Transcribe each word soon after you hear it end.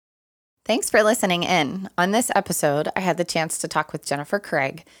Thanks for listening in. On this episode, I had the chance to talk with Jennifer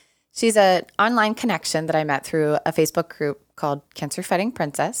Craig. She's an online connection that I met through a Facebook group called Cancer Fighting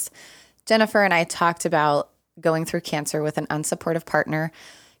Princess. Jennifer and I talked about going through cancer with an unsupportive partner,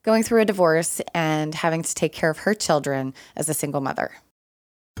 going through a divorce, and having to take care of her children as a single mother.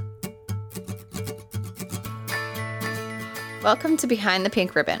 Welcome to Behind the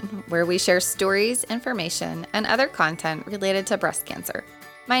Pink Ribbon, where we share stories, information, and other content related to breast cancer.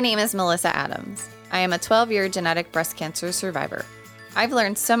 My name is Melissa Adams. I am a 12-year genetic breast cancer survivor. I've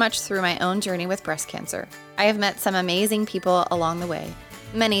learned so much through my own journey with breast cancer. I have met some amazing people along the way,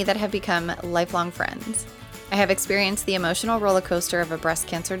 many that have become lifelong friends. I have experienced the emotional roller coaster of a breast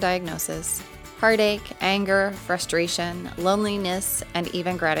cancer diagnosis, heartache, anger, frustration, loneliness, and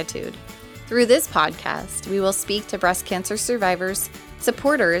even gratitude. Through this podcast, we will speak to breast cancer survivors,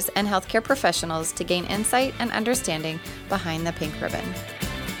 supporters, and healthcare professionals to gain insight and understanding behind the pink ribbon.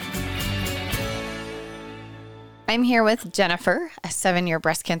 I'm here with Jennifer, a 7-year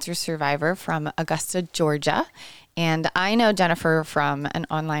breast cancer survivor from Augusta, Georgia. And I know Jennifer from an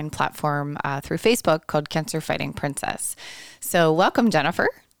online platform through Facebook called Cancer Fighting Princess. So welcome, Jennifer.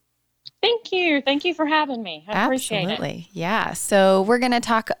 Thank you. Thank you for having me. I appreciate it. Absolutely. Yeah. So we're going to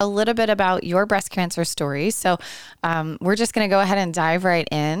talk a little bit about your breast cancer story. So we're just going to go ahead and dive right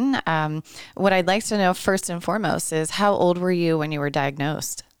in. What I'd like to know first and foremost is how old were you when you were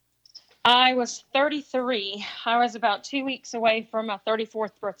diagnosed? I was 33. I was about 2 weeks away from my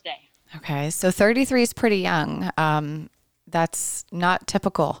 34th birthday. Okay. So 33 is pretty young. That's not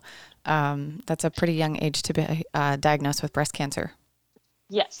typical. That's a pretty young age to be diagnosed with breast cancer.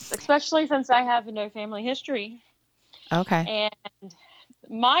 Yes, especially since I have no family history. Okay. And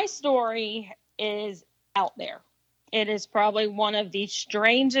my story is out there. It is probably one of the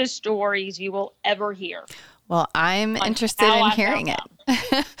strangest stories you will ever hear. Well, I'm interested in hearing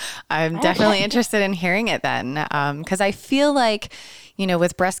it. I'm definitely interested in hearing it then, because I feel like,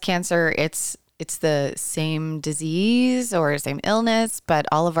 with breast cancer, it's the same disease or same illness, but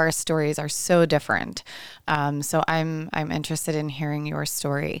all of our stories are so different. So I'm interested in hearing your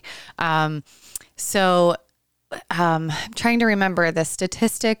story. I'm trying to remember the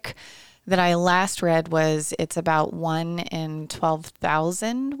statistic that I last read was it's about 1 in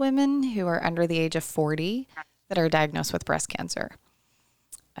 12,000 women who are under the age of 40 that are diagnosed with breast cancer.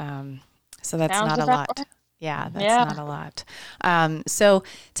 So that's not a lot. Right. Yeah, that's not a lot. So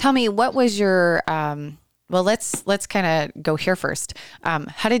tell me, what was your, well, let's kind of go here first.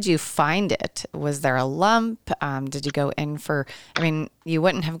 How did you find it? Was there a lump? Did you go in for, you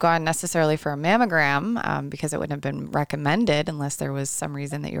wouldn't have gone necessarily for a mammogram because it wouldn't have been recommended unless there was some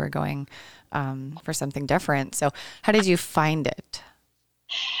reason that you were going for something different. So how did you find it?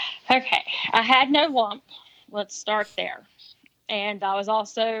 Okay. I had no lump. Let's start there. And I was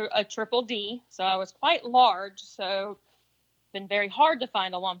also a triple D, so I was quite large, so it's been very hard to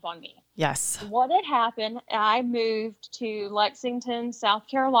find a lump on me. Yes. What had happened, I moved to Lexington, South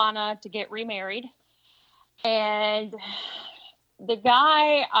Carolina to get remarried. And the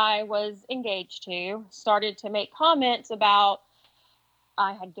guy I was engaged to started to make comments about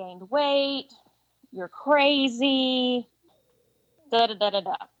I had gained weight, you're crazy,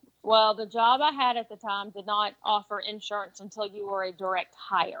 da-da-da-da-da. Well, the job I had at the time did not offer insurance until you were a direct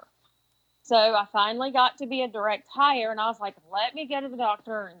hire. So I finally got to be a direct hire, and I was like, let me go to the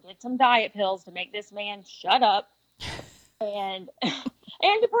doctor and get some diet pills to make this man shut up and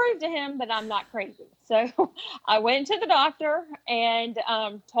to prove to him that I'm not crazy. So I went to the doctor and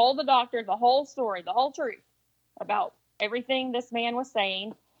told the doctor the whole story, the whole truth about everything this man was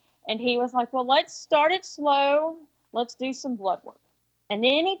saying. And he was like, well, let's start it slow. Let's do some blood work. And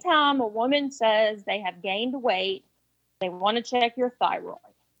anytime a woman says they have gained weight, they want to check your thyroid.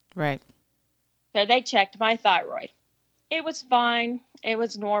 Right. So they checked my thyroid. It was fine. It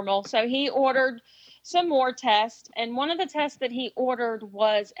was normal. So he ordered some more tests. And one of the tests that he ordered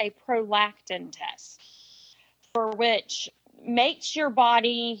was a prolactin test, for which makes your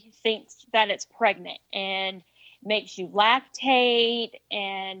body think that it's pregnant and makes you lactate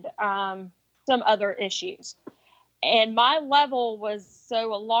and some other issues. And my level was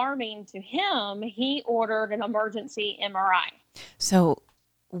so alarming to him, he ordered an emergency MRI. So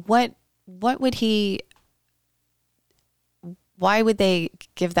what would why would they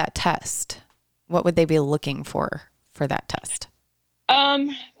give that test? What would they be looking for that test?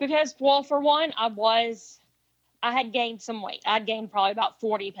 Because, well, for one, I had gained some weight. I'd gained probably about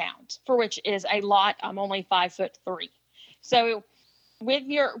 40 pounds, for which is a lot. I'm only 5'3". So with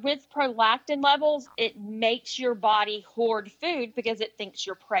prolactin levels, it makes your body hoard food because it thinks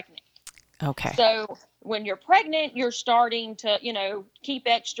you're pregnant. Okay. So when you're pregnant, you're starting to, keep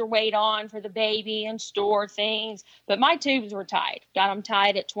extra weight on for the baby and store things. But my tubes were tied. Got them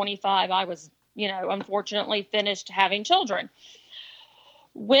tied at 25. I was, unfortunately finished having children.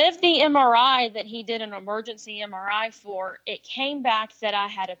 With the MRI that he did an emergency MRI for, it came back that I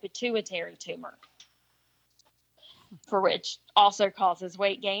had a pituitary tumor, for which also causes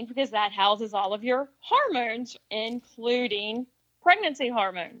weight gain because that houses all of your hormones, including pregnancy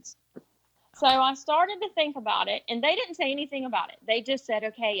hormones. So I started to think about it, and they didn't say anything about it. They just said,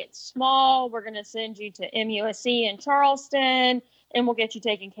 okay, it's small. We're going to send you to MUSC in Charleston, and we'll get you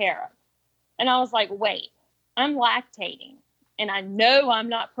taken care of. And I was like, wait, I'm lactating. And I know I'm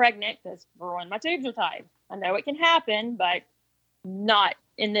not pregnant because for one, my tubes are tied. I know it can happen, but not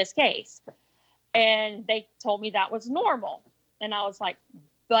in this case. And they told me that was normal. And I was like,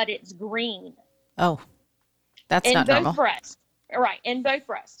 but it's green. Oh, that's not normal. In both breasts. Right, in both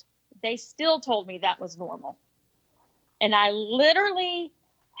breasts. They still told me that was normal. And I literally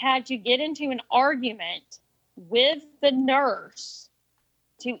had to get into an argument with the nurse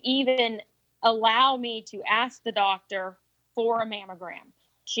to even allow me to ask the doctor for a mammogram.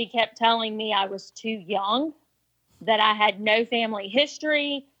 She kept telling me I was too young, that I had no family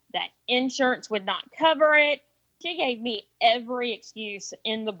history, that insurance would not cover it. She gave me every excuse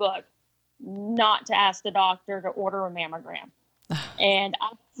in the book not to ask the doctor to order a mammogram. And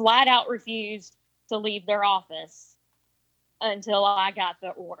I flat out refused to leave their office until I got the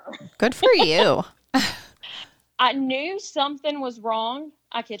order. Good for you. I knew something was wrong.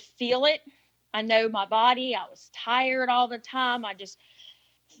 I could feel it. I know my body. I was tired all the time. I just,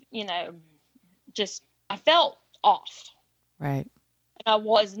 I felt off. Right. I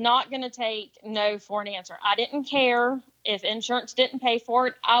was not going to take no for an answer. I didn't care if insurance didn't pay for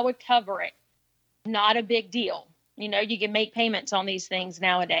it. I would cover it. Not a big deal. You can make payments on these things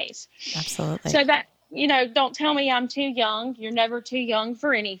nowadays. Absolutely. So that, don't tell me I'm too young. You're never too young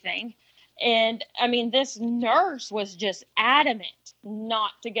for anything. And I mean, this nurse was just adamant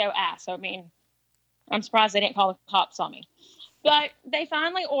not to go ask. I mean, I'm surprised they didn't call the cops on me. But they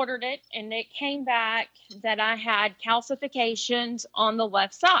finally ordered it, and it came back that I had calcifications on the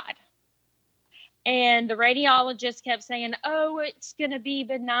left side. And the radiologist kept saying, oh, it's going to be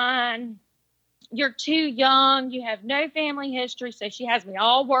benign. You're too young. You have no family history. So she has me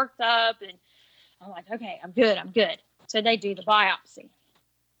all worked up, and I'm like, okay, I'm good. So they do the biopsy.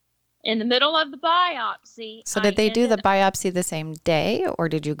 In the middle of the biopsy. So did they do the biopsy the same day, or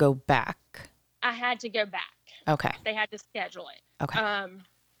did you go back? I had to go back. Okay. They had to schedule it. Okay.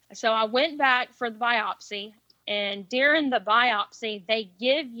 So I went back for the biopsy, and during the biopsy, they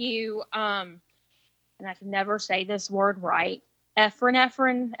give you, and I can never say this word right,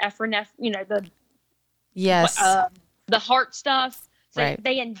 epinephrine, yes, the heart stuff. So right.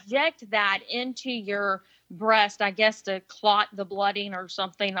 They inject that into your breast, I guess, to clot the blooding or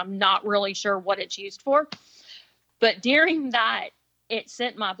something. I'm not really sure what it's used for. But during that, it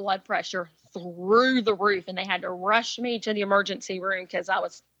sent my blood pressure through the roof, and they had to rush me to the emergency room because I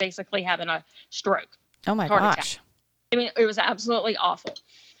was basically having a stroke. Oh my gosh. I mean, it was absolutely awful.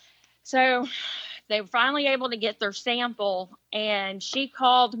 So they were finally able to get their sample, and she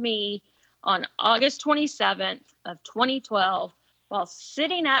called me on August 27th of 2012 while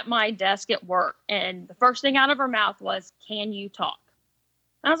sitting at my desk at work. And the first thing out of her mouth was, can you talk?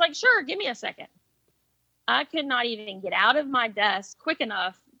 And I was like, sure, give me a second. I could not even get out of my desk quick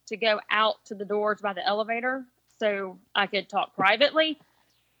enough to go out to the doors by the elevator so I could talk privately.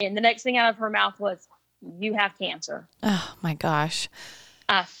 And the next thing out of her mouth was, you have cancer. Oh my gosh.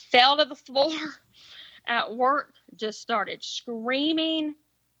 I fell to the floor at work, just started screaming.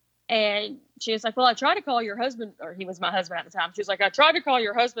 And she was like, well, I tried to call your husband, or he was my husband at the time. She was like, I tried to call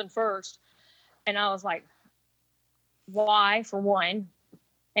your husband first. And I was like, why, for one?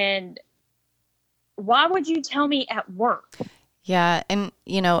 And why would you tell me at work? Yeah. And,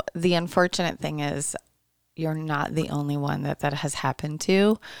 the unfortunate thing is you're not the only one that has happened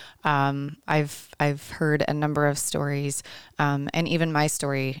to. I've heard a number of stories, and even my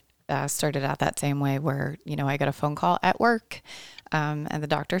story started out that same way where, I got a phone call at work, and the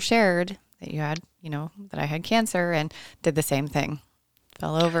doctor shared that you had, that I had cancer, and did the same thing.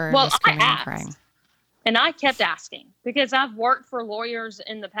 Fell over and was screaming and crying. And I kept asking because I've worked for lawyers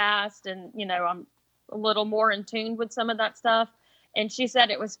in the past, and, I'm a little more in tune with some of that stuff. And she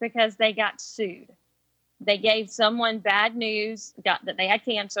said it was because they got sued. They gave someone bad news, that they had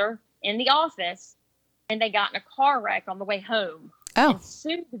cancer in the office, and they got in a car wreck on the way home and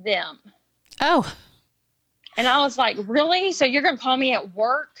sued them. Oh. And I was like, really? So you're going to call me at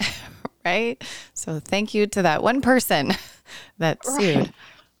work? Right. So thank you to that one person that sued.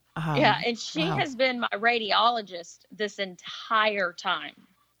 Yeah, and she Wow. has been my radiologist this entire time.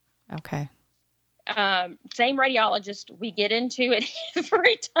 Okay. Same radiologist. We get into it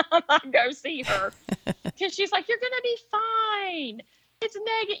every time I go see her because she's like, "You're gonna be fine. It's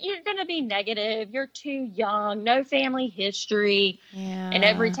negative. You're gonna be negative. You're too young. No family history." And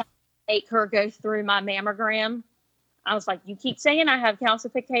every Yeah. time I make her go through my mammogram, I was like, "You keep saying I have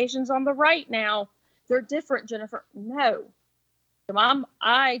calcifications on the right now. They're different, Jennifer." No. So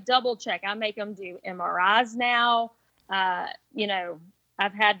I double check. I make them do MRIs now. You know,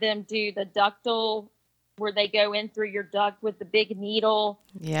 I've had them do the ductal where they go in through your duct with the big needle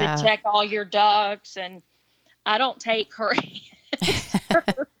Yeah. to check all your ducts. And I don't take her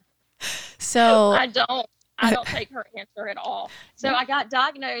answer. So, I don't take her answer at all. So I got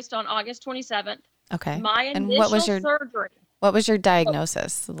diagnosed on August 27th. okay. My And initial surgery, what was your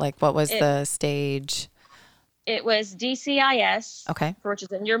diagnosis? Like, what was it, the stage? it was DCIS, Okay. which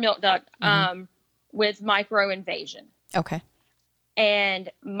is in your milk duct, with microinvasion. Okay. And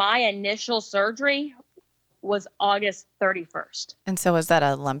my initial surgery was August 31st. And so was that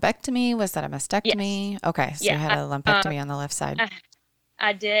a lumpectomy? Was that a mastectomy? Yes. Okay. So you had a lumpectomy on the left side.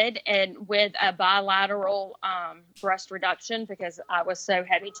 I did, and with a bilateral breast reduction because I was so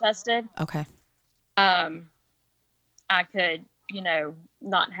heavy chested. Okay. I could,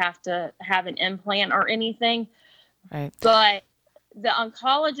 not have to have an implant or anything. Right. But the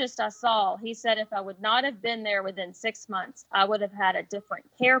oncologist I saw, he said if I would not have been there within 6 months, I would have had a different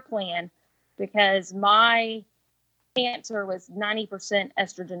care plan because my cancer was 90%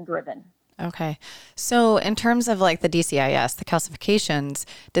 estrogen driven. Okay. So in terms of like the DCIS, the calcifications,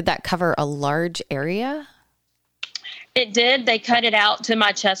 did that cover a large area? It did. They cut it out to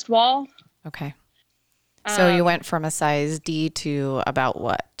my chest wall. Okay. So you went from a size D to about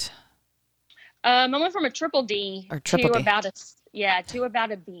what? I went from a triple D to D.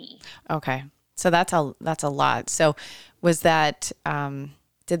 about a B. Okay. So that's a lot. So was that,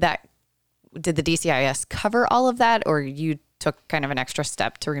 did the DCIS cover all of that, or you took kind of an extra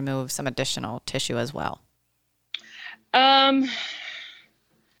step to remove some additional tissue as well?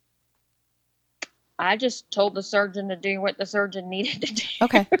 I just told the surgeon to do what the surgeon needed to do.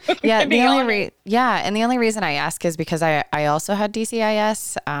 Okay. Yeah. The only reason I ask is because I also had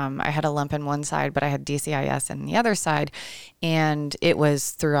DCIS. I had a lump in one side, but I had DCIS in the other side, and it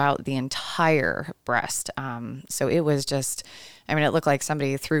was throughout the entire breast. So it was just, it looked like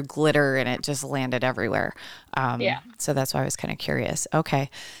somebody threw glitter and it just landed everywhere. So that's why I was kind of curious.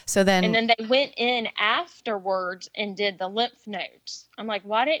 Okay. So then. And then they went in afterwards and did the lymph nodes. I'm like,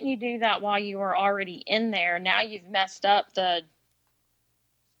 why didn't you do that while you were already in there? Now you've messed up the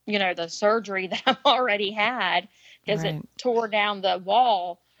surgery that I've already had because it tore down the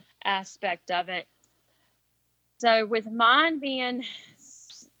wall aspect of it. So with mine being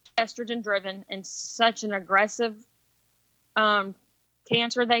estrogen driven and such an aggressive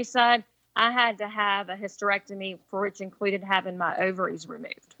cancer, they said I had to have a hysterectomy, for which included having my ovaries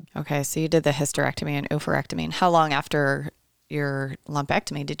removed. Okay, so you did the hysterectomy and oophorectomy. And how long after your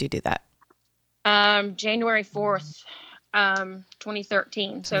lumpectomy did you do that? January 4th,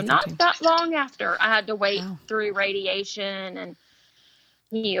 2013. So not that long after. I had to wait through radiation and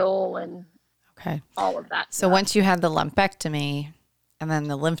heal and all of that. So once you had the lumpectomy and then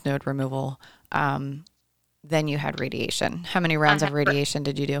the lymph node removal, then you had radiation. How many rounds of radiation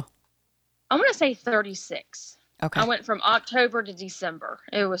did you do? I'm going to say 36. Okay. I went from October to December.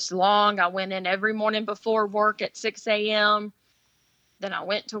 It was long. I went in every morning before work at 6 a.m. Then I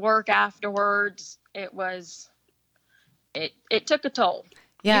went to work afterwards. It took a toll.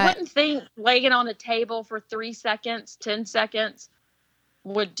 Yeah. You wouldn't think laying on a table for 3 seconds, 10 seconds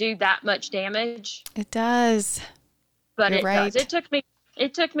would do that much damage. It does. But it does.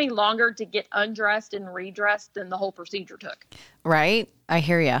 It took me longer to get undressed and redressed than the whole procedure took. Right. I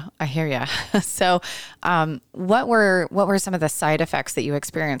hear you. So, what were some of the side effects that you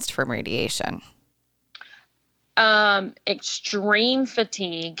experienced from radiation? Extreme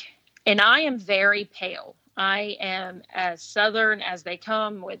fatigue. And I am very pale. I am as southern as they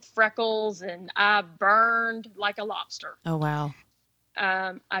come with freckles, and I burned like a lobster. Oh, wow.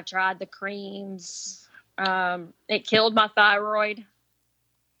 I tried the creams. It killed my thyroid,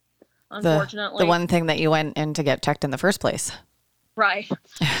 unfortunately. The one thing that you went in to get checked in the first place. Right.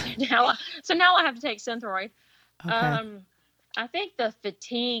 So now I have to take Synthroid. Okay. I think the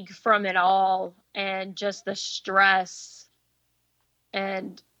fatigue from it all and just the stress,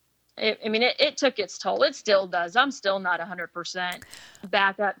 and it took its toll. It still does. I'm still not 100%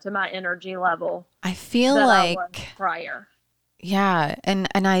 back up to my energy level. I feel that like I was prior. Yeah, and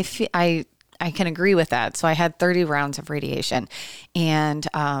I I can agree with that. So I had 30 rounds of radiation, and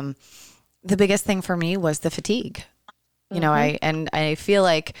the biggest thing for me was the fatigue. You know, I feel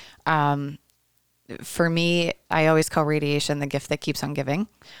like for me, I always call radiation the gift that keeps on giving.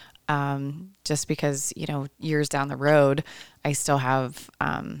 Just because, you know, years down the road, I still have,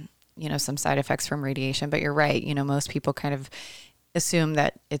 you know, some side effects from radiation. But you're right. You know, most people kind of assume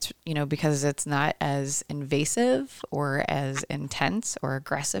that it's, you know, because it's not as invasive or as intense or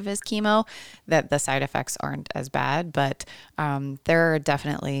aggressive as chemo, that the side effects aren't as bad. But there are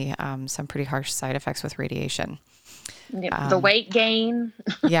definitely some pretty harsh side effects with radiation. The weight gain.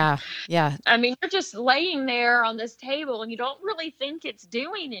 Yeah. Yeah. I mean, you're just laying there on this table and you don't really think it's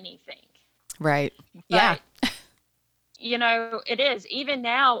doing anything. Right. But, yeah. You know, it is. Even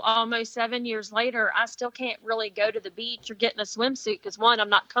now, almost 7 years later, I still can't really go to the beach or get in a swimsuit because, one, I'm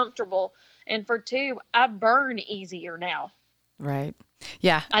not comfortable. And for two, I burn easier now. Right.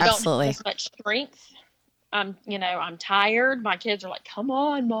 Yeah, I absolutely. don't have as much strength. I'm tired. My kids are like, come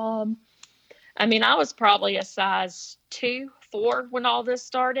on, Mom. I mean, I was probably a size 2, 4 when all this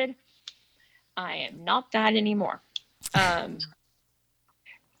started. I am not that anymore.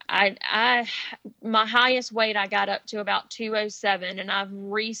 My highest weight, I got up to about 207, and I've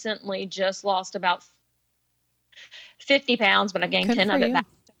recently just lost about 50 pounds, but I gained 10 of it back.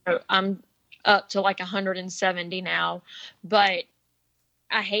 So I'm up to like 170 now, but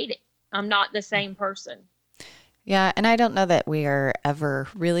I hate it. I'm not the same person. Yeah. And I don't know that we are ever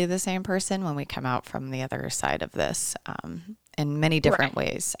really the same person when we come out from the other side of this, in many different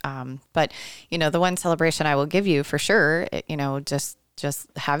ways. But, you know, the one celebration I will give you for sure, you know, just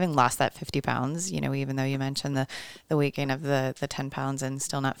having lost that 50 pounds, you know, even though you mentioned the weight gain of the 10 pounds and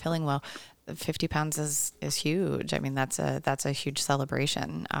still not feeling well, 50 pounds is huge. I mean, that's a huge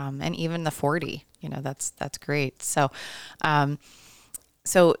celebration. And even the 40, you know, that's great. So,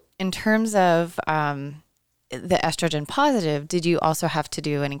 so in terms of, the estrogen positive, did you also have to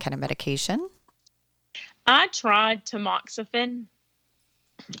do any kind of medication? I tried tamoxifen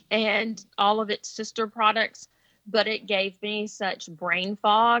and all of its sister products, but it gave me such brain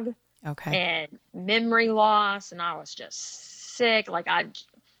fog and memory loss, and I was just sick. Like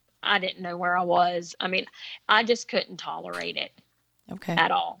I didn't know where I was. I mean, I just couldn't tolerate it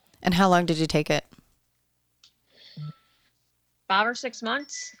at all. And how long did you take it? 5 or 6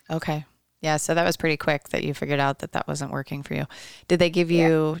 months. Okay. Yeah, so that was pretty quick that you figured out that wasn't working for you. Did they give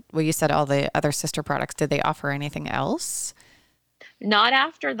you, well, you said all the other sister products, did they offer anything else? Not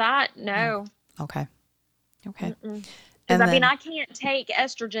after that, no. Okay. Because, I mean, I can't take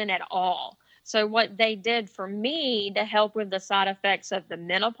estrogen at all. So what they did for me to help with the side effects of the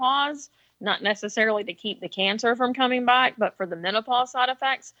menopause, not necessarily to keep the cancer from coming back, but for the menopause side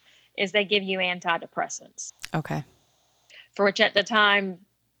effects, is they give you antidepressants. Okay. For which at the time,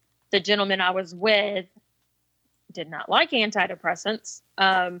 the gentleman I was with did not like antidepressants.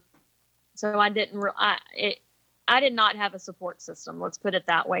 So I didn't, I did not have a support system. Let's put it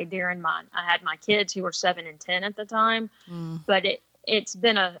that way during mine. I had my kids who were 7 and 10 at the time, but it's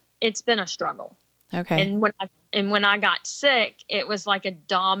been a struggle. Okay. And when I got sick, it was like a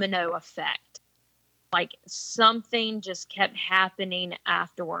domino effect. Like something just kept happening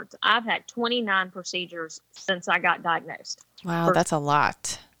afterwards. I've had 29 procedures since I got diagnosed. Wow, that's a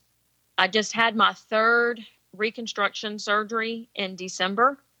lot. I just had my 3rd reconstruction surgery in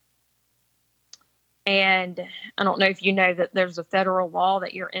December. And I don't know if you know that there's a federal law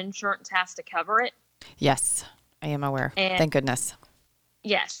that your insurance has to cover it. Yes, I am aware. Thank goodness.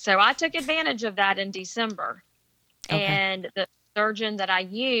 Yes. So I took advantage of that in December. Okay. And the surgeon that I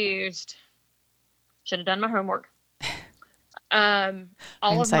used, should have done my homework.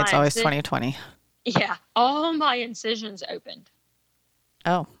 Hindsight's always 20/20. Yeah. All my incisions opened.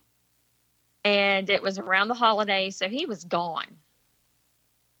 Oh. And it was around the holidays, so he was gone.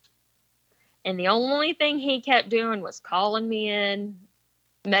 And the only thing he kept doing was calling me in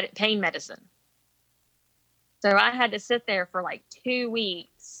pain medicine. So I had to sit there for like 2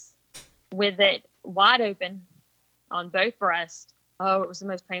 weeks with it wide open on both breasts. Oh, it was the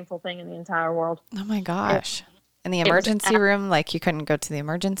most painful thing in the entire world. Oh my gosh. In the emergency room, like you couldn't go to the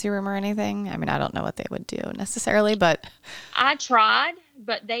emergency room or anything? I mean, I don't know what they would do necessarily, but. I tried,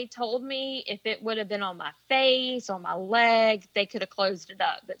 but they told me if it would have been on my face, on my leg, they could have closed it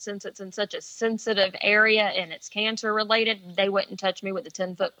up. But since it's in such a sensitive area and it's cancer related, they wouldn't touch me with a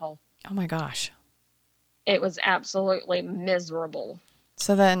 10-foot pole. Oh my gosh. It was absolutely miserable.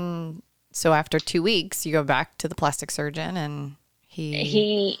 So after 2 weeks, you go back to the plastic surgeon and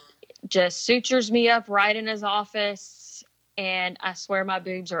he just sutures me up right in his office, and I swear my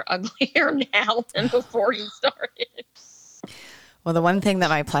boobs are uglier now than before he started. Well, the one thing that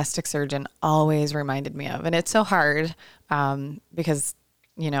my plastic surgeon always reminded me of, and it's so hard because,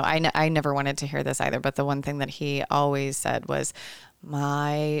 I never wanted to hear this either, but the one thing that he always said was,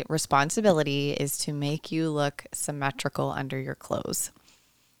 my responsibility is to make you look symmetrical under your clothes.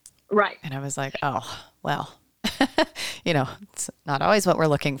 Right. And I was like, oh, well, it's not always what we're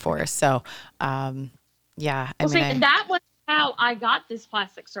looking for. So, yeah. That was how I got this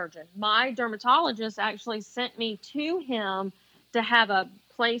plastic surgeon. My dermatologist actually sent me to him to have a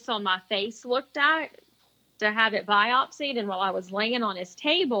place on my face looked at, to have it biopsied. And while I was laying on his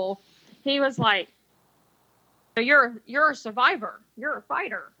table, he was like, so you're a survivor. You're a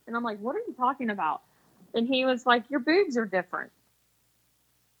fighter. And I'm like, what are you talking about? And he was like, your boobs are different.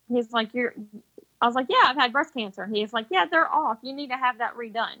 He's like, I was like, yeah, I've had breast cancer. And he's like, yeah, they're off. You need to have that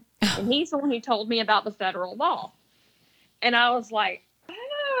redone. And he's the one who told me about the federal law. And I was like,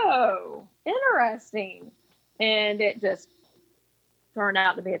 oh, interesting. And it just turned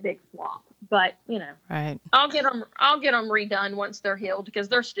out to be a big flop. But, right. I'll get them redone once they're healed, because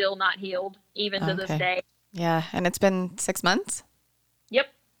they're still not healed even to this day. Yeah. And it's been 6 months? Yep.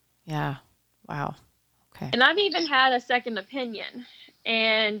 Yeah. Wow. Okay. And I've even had a second opinion.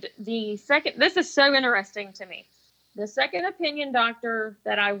 And this is so interesting to me. The second opinion doctor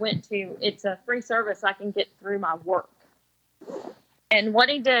that I went to, it's a free service I can get through my work. And what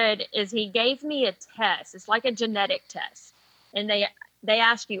he did is he gave me a test. It's like a genetic test. And they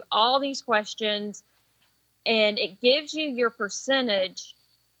ask you all these questions, and it gives you your percentage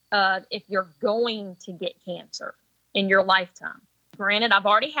of if you're going to get cancer in your lifetime. Granted, I've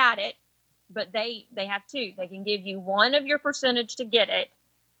already had it, but they have two. They can give you one of your percentage to get it,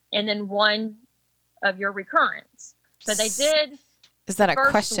 and then one of your recurrence. So they did. Is that a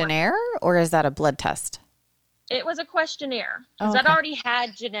questionnaire or is that a blood test? It was a questionnaire, because I'd already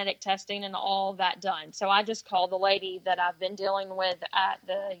had genetic testing and all that done. So I just called the lady that I've been dealing with at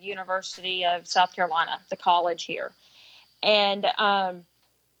the University of South Carolina, the college here. And I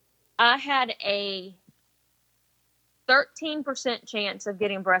had a 13% chance of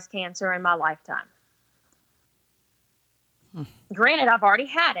getting breast cancer in my lifetime. Granted, I've already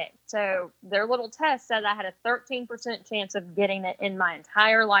had it. So their little test said I had a 13% chance of getting it in my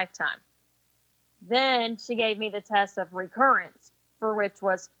entire lifetime. Then she gave me the test of recurrence, for which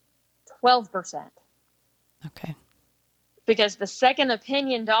was 12%. Okay. Because the second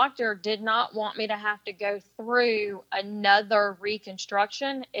opinion doctor did not want me to have to go through another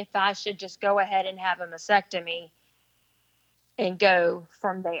reconstruction if I should just go ahead and have a mastectomy and go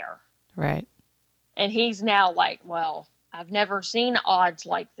from there. Right. And he's now like, well, I've never seen odds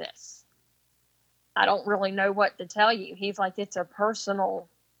like this. I don't really know what to tell you. He's like, it's a personal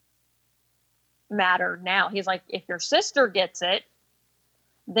matter now. He's like, if your sister gets it,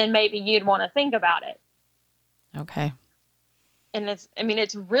 then maybe you'd want to think about it. Okay. And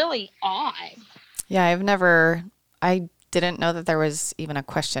it's really odd. Yeah, I didn't know that there was even a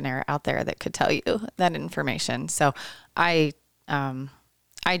questionnaire out there that could tell you that information. So I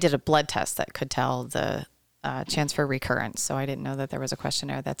did a blood test that could tell the chance for recurrence. So I didn't know that there was a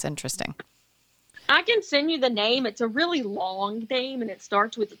questionnaire. That's interesting. I can send you the name. It's a really long name, and it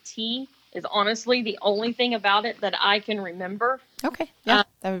starts with a T. Is honestly the only thing about it that I can remember. Okay. Yeah,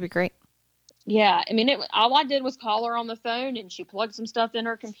 that would be great. Yeah. All I did was call her on the phone, and she plugged some stuff in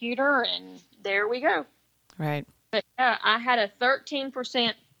her computer, and there we go. Right. But yeah, I had a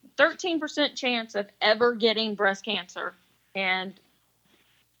 13% chance of ever getting breast cancer. And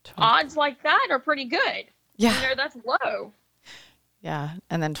 12. Odds like that are pretty good. Yeah. That's low. Yeah.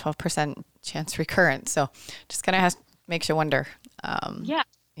 And then 12% chance recurrence. So just kind of makes you wonder,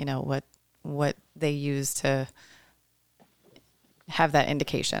 what they use to have that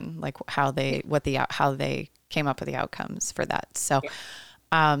indication, like how they came up with the outcomes for that. So,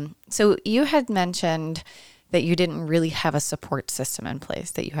 so you had mentioned that you didn't really have a support system in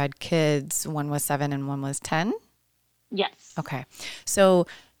place, that you had kids, one was 7 and one was 10. Yes. Okay. So,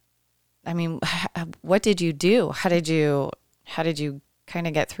 what did you do? How did you kind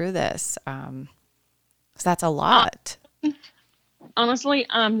of get through this? 'Cause that's a lot. Honestly,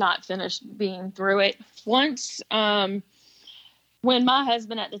 I'm not finished being through it. Once, when my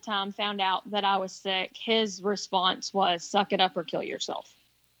husband at the time found out that I was sick, his response was, suck it up or kill yourself.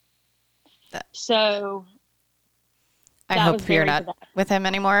 So I hope you're not with him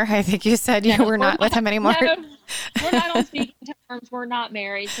anymore. I think you said you were not with him anymore. No, we're not on speaking terms. We're not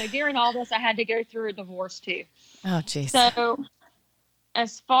married. So during all this, I had to go through a divorce too. Oh, geez. So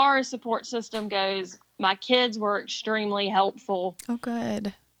as far as support system goes, my kids were extremely helpful. Oh,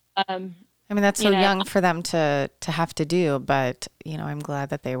 good. That's so young for them to have to do, but I'm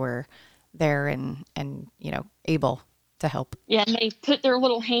glad that they were there and able to help. Yeah, and they put their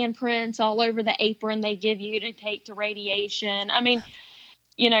little handprints all over the apron they give you to take to radiation. I mean,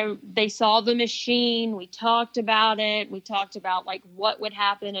 they saw the machine. We talked about it. We talked about like what would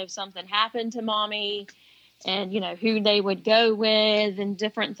happen if something happened to mommy, and who they would go with and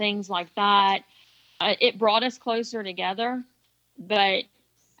different things like that. It brought us closer together. But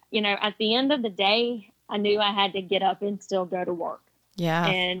at the end of the day, I knew I had to get up and still go to work. Yeah.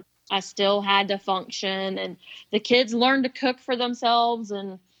 And I still had to function, and the kids learned to cook for themselves.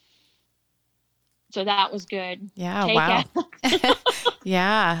 And so that was good. Yeah. Wow.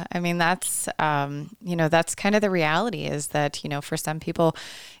 Yeah. I mean, that's, that's kind of the reality is that, for some people,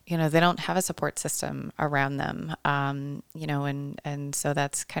 they don't have a support system around them, and so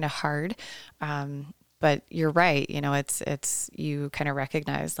that's kind of hard. But you're right. It's, you kind of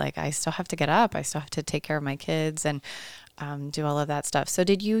recognize like, I still have to get up. I still have to take care of my kids and do all of that stuff. So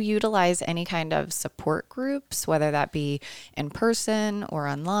did you utilize any kind of support groups, whether that be in person or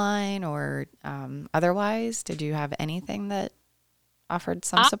online or otherwise? Did you have anything that offered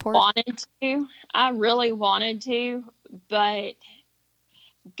some support? I really wanted to, but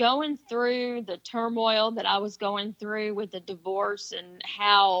going through the turmoil that I was going through with the divorce and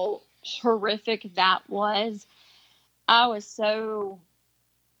how horrific that was, I was so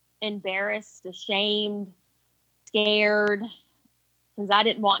embarrassed, ashamed, scared, because I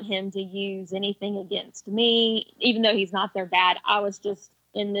didn't want him to use anything against me. Even though he's not their dad, I was just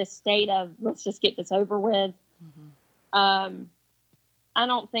in this state of, let's just get this over with. Mm-hmm. I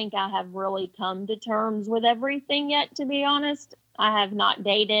don't think I have really come to terms with everything yet, to be honest. I have not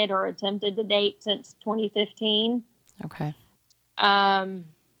dated or attempted to date since 2015. Okay.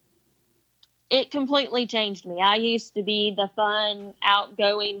 It completely changed me. I used to be the fun,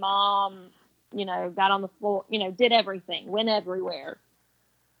 outgoing mom, got on the floor, did everything, went everywhere,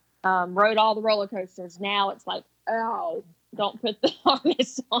 rode all the roller coasters. Now it's like, oh, don't put the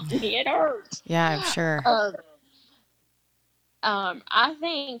harness on me. It hurts. Yeah, I'm sure. I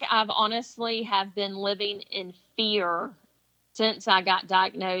think I've honestly have been living in fear since I got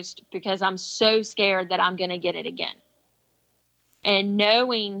diagnosed because I'm so scared that I'm going to get it again. And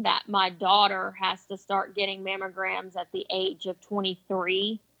knowing that my daughter has to start getting mammograms at the age of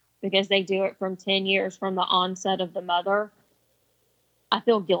 23 because they do it from 10 years from the onset of the mother, I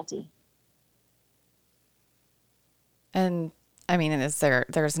feel guilty. And I mean,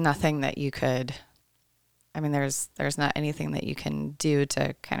 there's nothing that you could, there's not anything that you can do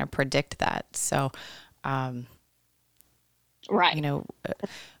to kind of predict that. So, right.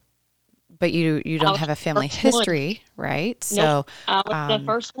 But you don't have a family history, right? So I was the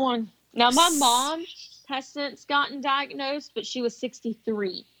first one. Now my mom has since gotten diagnosed, but she was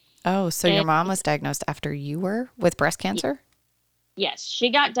 63. Oh, so your mom was diagnosed after you were with breast cancer? Yes,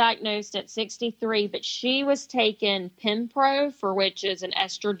 she got diagnosed at 63, but she was taking Pempro, for which is an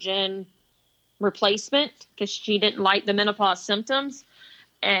estrogen replacement, because she didn't like the menopause symptoms.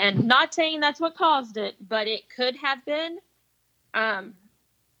 And not saying that's what caused it, but it could have been.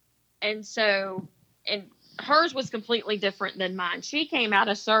 And hers was completely different than mine. She came out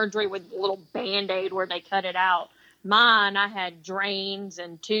of surgery with a little Band-Aid where they cut it out. Mine, I had drains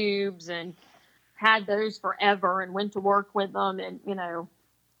and tubes and had those forever and went to work with them. And,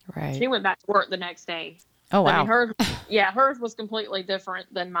 right. She went back to work the next day. Oh, wow. Hers was completely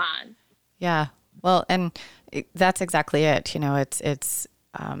different than mine. Yeah. Well, and that's exactly it. It's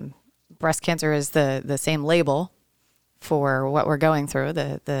breast cancer is the same label for what we're going through,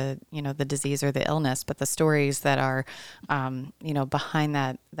 the disease or the illness, but the stories that are, behind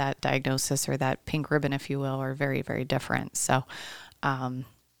that diagnosis or that pink ribbon, if you will, are very, very different. So,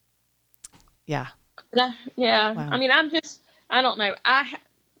 yeah. Yeah. Wow. I don't know.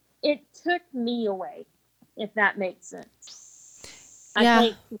 It took me away, if that makes sense. Yeah. I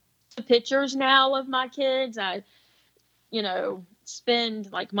take the pictures now of my kids. I, spend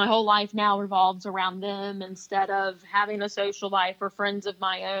like my whole life now revolves around them instead of having a social life or friends of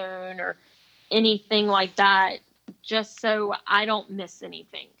my own or anything like that, just so I don't miss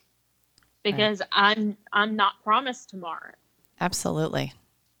anything, because right. I'm not promised tomorrow. Absolutely.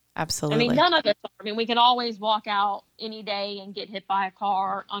 None of us are. We can always walk out any day and get hit by a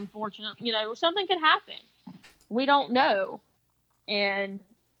car. Unfortunately, something could happen. We don't know. And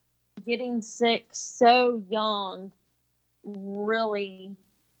getting sick so young really,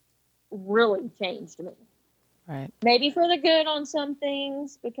 really changed me. Right. Maybe for the good on some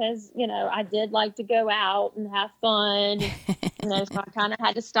things, because, I did like to go out and have fun. So I kind of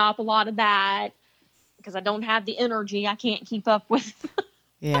had to stop a lot of that because I don't have the energy. I can't keep up with.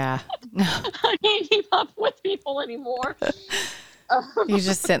 Yeah. I can't keep up with people anymore. You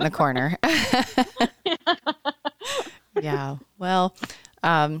just sit in the corner. Yeah. Well,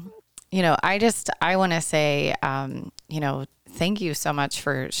 I want to say, thank you so much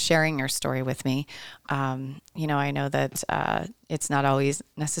for sharing your story with me. I know that it's not always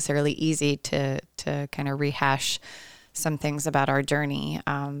necessarily easy to kind of rehash some things about our journey.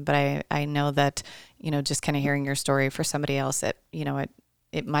 But I know that, just kind of hearing your story for somebody else,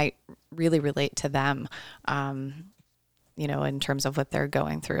 it might really relate to them, in terms of what they're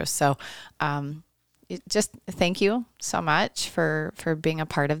going through. So, just thank you so much for being a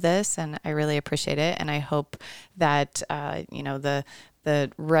part of this. And I really appreciate it. And I hope that,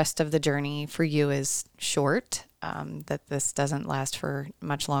 the rest of the journey for you is short, that this doesn't last for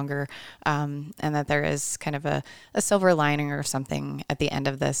much longer. And that there is kind of a silver lining or something at the end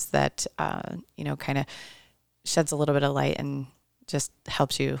of this that, kind of sheds a little bit of light and just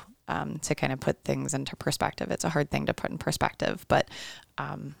helps you to kind of put things into perspective. It's a hard thing to put in perspective, but,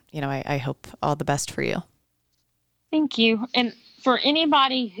 I hope all the best for you. Thank you. And for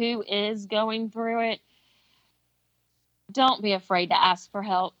anybody who is going through it, don't be afraid to ask for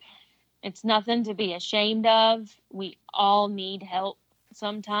help. It's nothing to be ashamed of. We all need help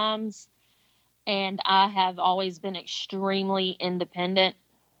sometimes. And I have always been extremely independent.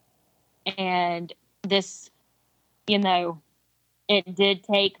 And this, it did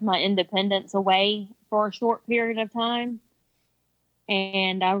take my independence away for a short period of time.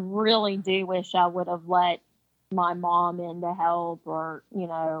 And I really do wish I would have let my mom in to help, or,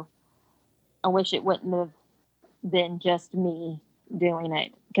 I wish it wouldn't have been just me doing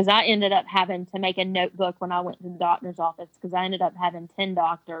it. Because I ended up having to make a notebook when I went to the doctor's office, because I ended up having 10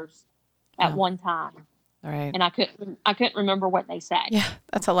 doctors at one time. All right. And I couldn't remember what they said. Yeah,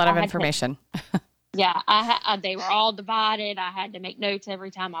 that's a lot of information. Yeah, they were all divided. I had to make notes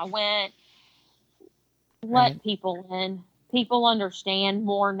every time I went. Let people in. People understand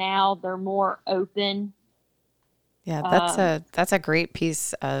more now. They're more open. Yeah, that's a great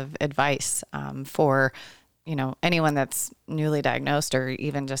piece of advice for, anyone that's newly diagnosed, or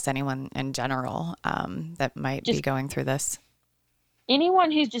even just anyone in general that might be going through this. Anyone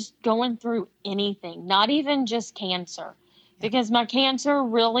who's just going through anything, not even just cancer, because my cancer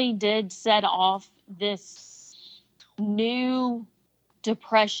really did set off this new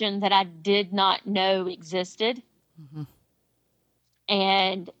depression that I did not know existed. Mm-hmm.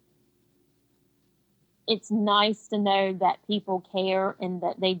 And it's nice to know that people care and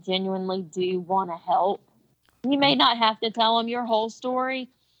that they genuinely do want to help. You may not have to tell them your whole story,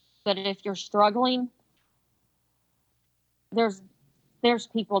 but if you're struggling, there's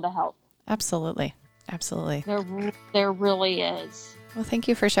people to help. Absolutely. There really is. Well, thank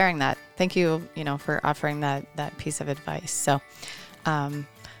you for sharing that. Thank you, for offering that piece of advice. So, all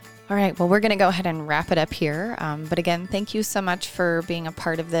right. Well, we're going to go ahead and wrap it up here. But again, thank you so much for being a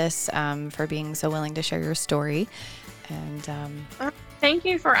part of this, for being so willing to share your story. And thank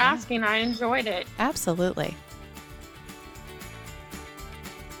you for asking. I enjoyed it. Absolutely.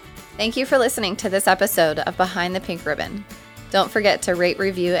 Thank you for listening to this episode of Behind the Pink Ribbon. Don't forget to rate,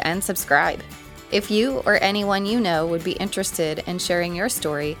 review, and subscribe. If you or anyone you know would be interested in sharing your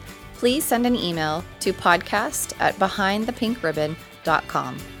story, please send an email to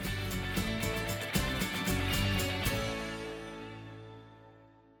podcast@behindthepinkribbon.com.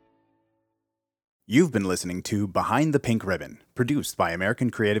 You've been listening to Behind the Pink Ribbon, produced by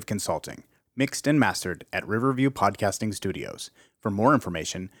American Creative Consulting, mixed and mastered at Riverview Podcasting Studios. For more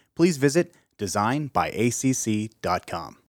information, please visit designbyacc.com.